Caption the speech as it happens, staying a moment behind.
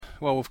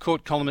Well, we've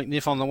caught Colin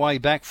McNiff on the way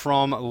back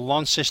from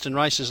Launceston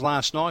races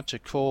last night to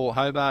call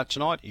Hobart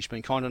tonight. He's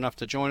been kind enough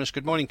to join us.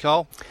 Good morning,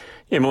 Cole.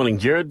 Yeah, morning,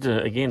 Jared.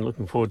 Again,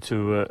 looking forward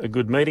to a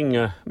good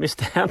meeting.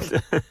 Missed out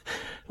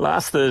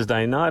last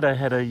Thursday night. I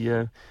had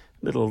a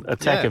little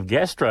attack of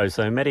gastro,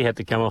 so Matty had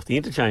to come off the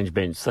interchange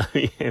bench. So,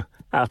 yeah,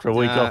 after a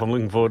week off, I'm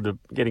looking forward to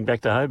getting back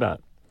to Hobart.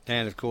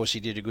 And, of course, he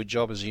did a good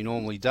job, as he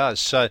normally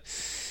does. So,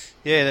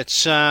 yeah,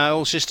 that's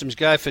all systems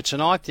go for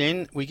tonight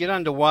then. We get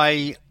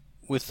underway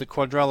with the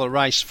Quadrella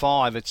Race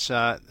 5. It's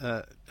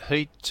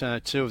Heat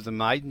 2 of the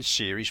Maiden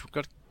Series. We've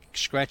got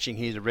scratching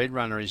here. The Red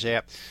Runner is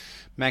out.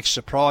 Max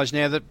Surprise.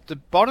 Now, the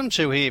bottom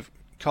two here,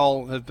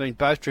 Cole, have been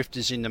both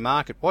drifters in the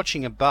market.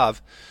 Watching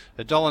above,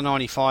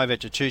 $1.95 out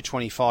to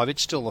 $2.25.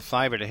 It's still the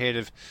favourite ahead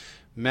of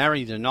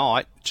Marry the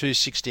Night,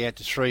 $2.60 out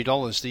to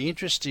 $3. The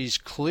interest is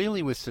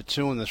clearly with the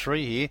 2 and the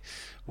 3 here.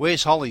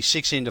 Where's Holly,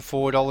 6 into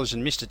 $4,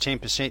 and Mr.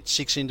 10%,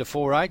 6 into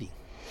 $4.80.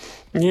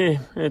 Yeah,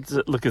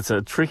 it's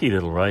a tricky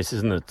little race,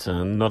 isn't it?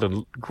 Not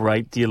a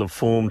great deal of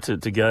form to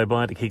go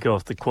by to kick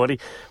off the quaddie.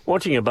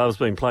 Watching Above's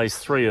been placed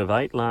 3 of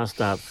 8, last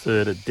start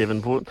 3rd at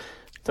Devonport.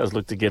 Does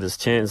look to get his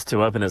chance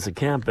to open his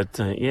account, but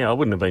I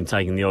wouldn't have been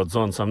taking the odds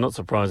on, so I'm not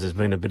surprised there's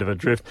been a bit of a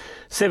drift.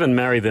 7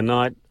 Marry the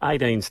Night,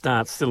 18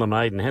 starts, still a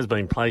maiden, has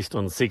been placed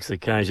on 6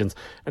 occasions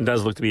and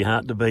does look to be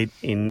hard to beat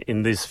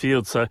in this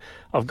field. So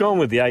I've gone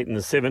with the 8 and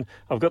the 7.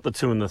 I've got the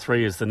 2 and the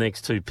 3 as the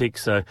next 2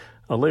 picks, so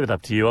I'll leave it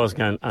up to you. I was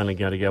only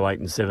going to go 8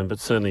 and 7, but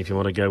certainly if you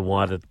want to go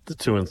wider, the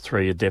 2 and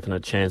 3 are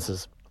definite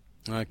chances.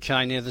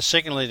 Okay, now the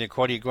second leader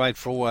quaddie, grade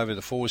 4 over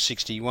the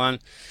 461.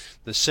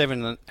 The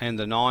 7 and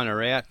the 9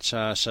 are out,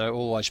 so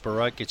Always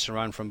Baroque gets a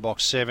run from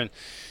box 7.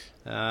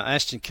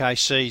 Aston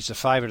KC is the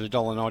favourite at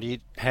 $1.90.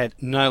 It had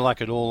no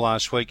luck at all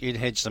last week. It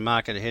heads the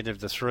market ahead of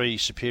the 3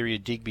 Superior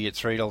Digby at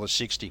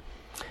 $3.60.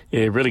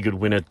 Yeah, really good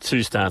winner.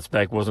 2 starts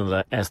back, wasn't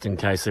it? Aston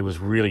KC was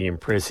really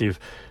impressive.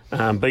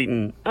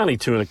 Beaten only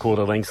 2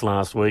 1/4 lengths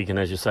last week, and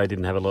as you say,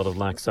 didn't have a lot of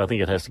luck, so I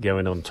think it has to go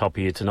in on top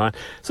here tonight.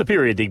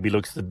 Superior Digby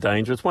looks the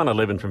dangerous.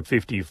 111 from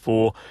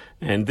 54,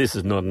 and this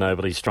is not an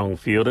overly strong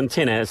field. And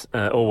 10 as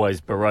Always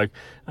Baroque,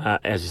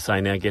 as you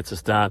say, now gets a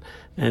start,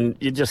 and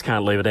you just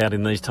can't leave it out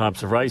in these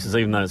types of races,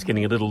 even though it's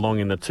getting a little long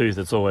in the tooth.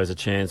 It's always a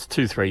chance.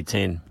 2, 3,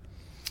 10.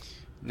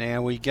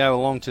 Now we go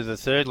along to the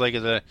third leg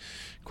of the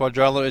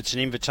Quadrella. It's an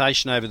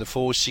invitation over the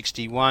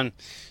 461.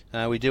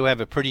 We do have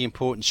a pretty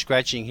important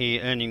scratching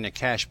here. Earning the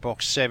Cash,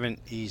 box 7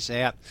 is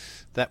out.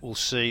 That will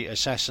see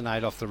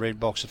Assassinate off the red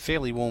box. A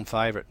fairly warm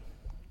favourite.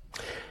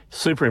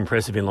 Super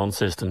impressive in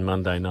Launceston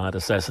Monday night.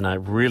 Assassinate,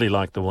 really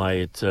liked the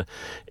way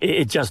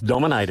it just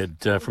dominated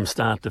from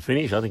start to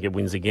finish. I think it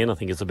wins again. I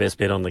think it's the best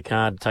bet on the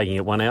card, taking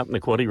it 1 out in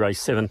the quaddie.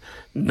 Race 7,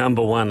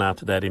 number 1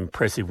 after that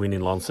impressive win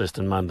in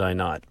Launceston Monday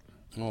night.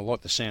 I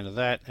like the sound of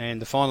that. And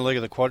the final leg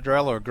of the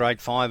Quadrella, a grade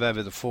 5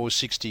 over the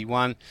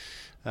 461.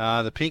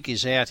 The pink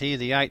is out here.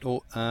 The 8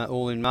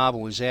 all in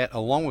marble is out,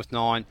 along with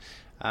 9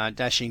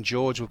 Dashing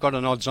George. We've got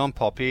an odds-on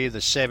pop here.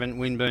 The 7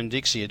 Winburn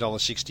Dixie,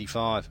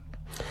 $1.65.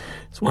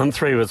 It's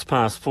 1-3 with its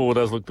past 4.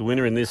 Does look the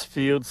winner in this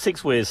field.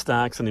 6 Ware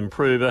Starks, an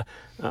improver.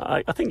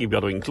 I think you've got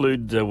to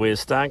include Ware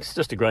Starks.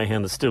 Just a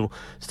greyhound that's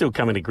still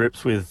coming to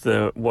grips with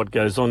what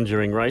goes on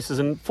during races.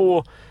 And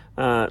 4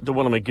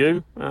 Dewalla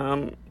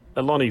Magoo.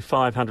 A Lonnie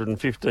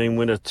 515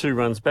 winner, 2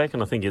 runs back,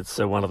 and I think it's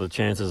one of the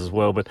chances as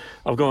well. But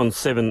I've gone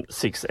 7,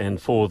 6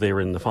 and 4 there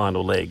in the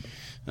final leg.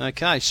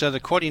 Okay, so the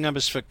quaddie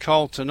numbers for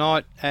Cole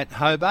tonight at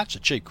Hobart. It's a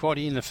cheap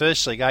quaddie. In the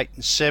first leg, 8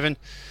 and 7.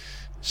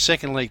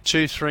 Second leg,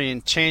 2, 3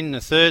 and 10.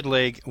 The third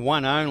leg,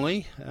 1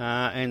 only.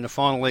 And the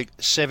final leg,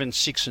 7,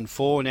 6 and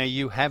 4. Now,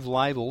 you have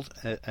labelled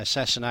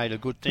Assassinate a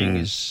good thing.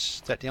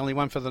 Is that the only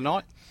one for the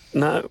night?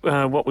 No,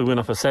 what we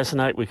went off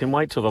Assassinate, we can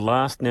wait till the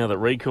last now that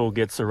Recall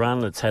gets a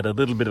run. It's had a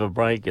little bit of a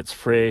break. It's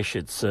fresh.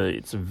 It's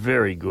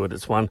very good.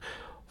 It's won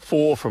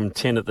 4 from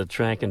 10 at the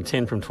track and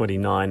 10 from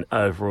 29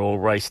 overall.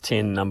 Race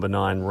 10, number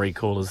 9,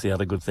 Recall is the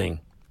other good thing.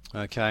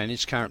 Okay, and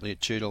it's currently at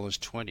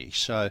 $2.20.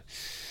 So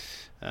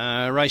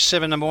race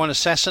 7, number 1,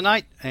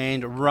 Assassinate,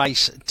 and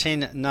race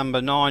 10,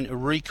 number 9,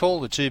 Recall,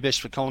 the 2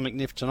 best for Colin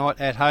McNiff tonight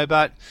at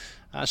Hobart.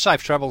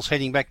 Safe travels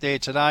heading back there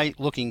today.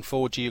 Looking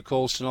forward to your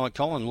calls tonight,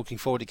 Colin. Looking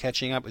forward to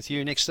catching up with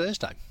you next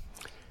Thursday.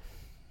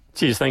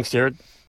 Cheers. Thanks, Jared.